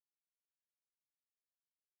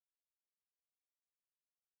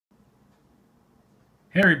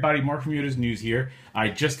Hey everybody, Mark from Yoda's News here. I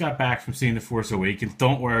just got back from seeing The Force Awakens.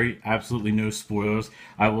 Don't worry, absolutely no spoilers.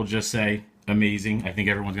 I will just say, amazing. I think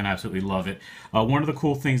everyone's going to absolutely love it. One of the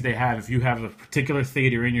cool things they have, if you have a particular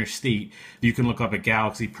theater in your state, you can look up at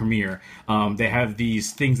Galaxy Premiere. They have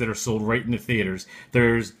these things that are sold right in the theaters.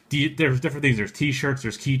 There's different things. There's t-shirts,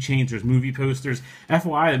 there's keychains, there's movie posters.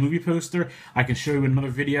 FYI, the movie poster, I can show you in another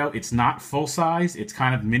video. It's not full size, it's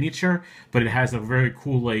kind of miniature, but it has a very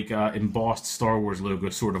cool like embossed Star Wars logo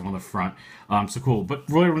sort of on the front. So cool. But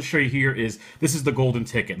what I want to show you here is, this is the golden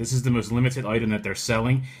ticket. This is the most limited item that they're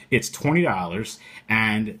selling. It's $20,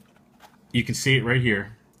 and you can see it right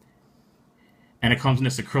here. And it comes in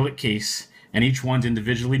this acrylic case, and each one's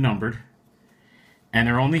individually numbered. And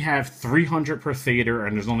they only have 300 per theater,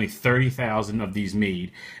 and there's only 30,000 of these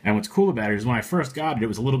made. And what's cool about it is when I first got it, it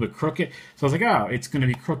was a little bit crooked. So I was like, oh, it's going to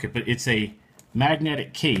be crooked. But it's a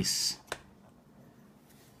magnetic case,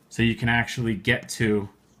 so you can actually get to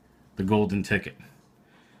the golden ticket.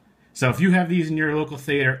 So if you have these in your local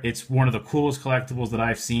theater, it's one of the coolest collectibles that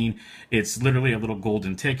I've seen. It's literally a little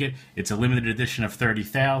golden ticket. It's a limited edition of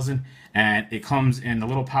 30,000, and it comes in a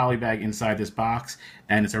little poly bag inside this box,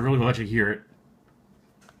 and it's a really, let you hear it.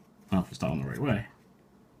 I don't know if it's not on the right way.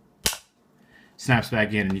 Snaps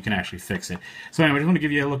back in and you can actually fix it. So anyway, I just want to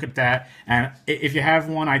give you a look at that. And if you have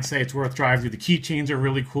one, I'd say it's worth driving through. The keychains are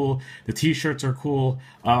really cool. The t-shirts are cool.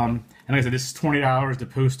 And like I said, this is $20. The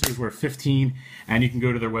posters were $15, and you can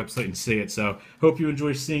go to their website and see it. So hope you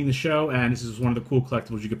enjoy seeing the show, and this is one of the cool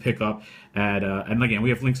collectibles you could pick up at, and again, we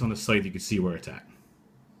have links on the site that you can see where it's at.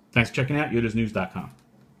 Thanks for checking out yodasnews.com.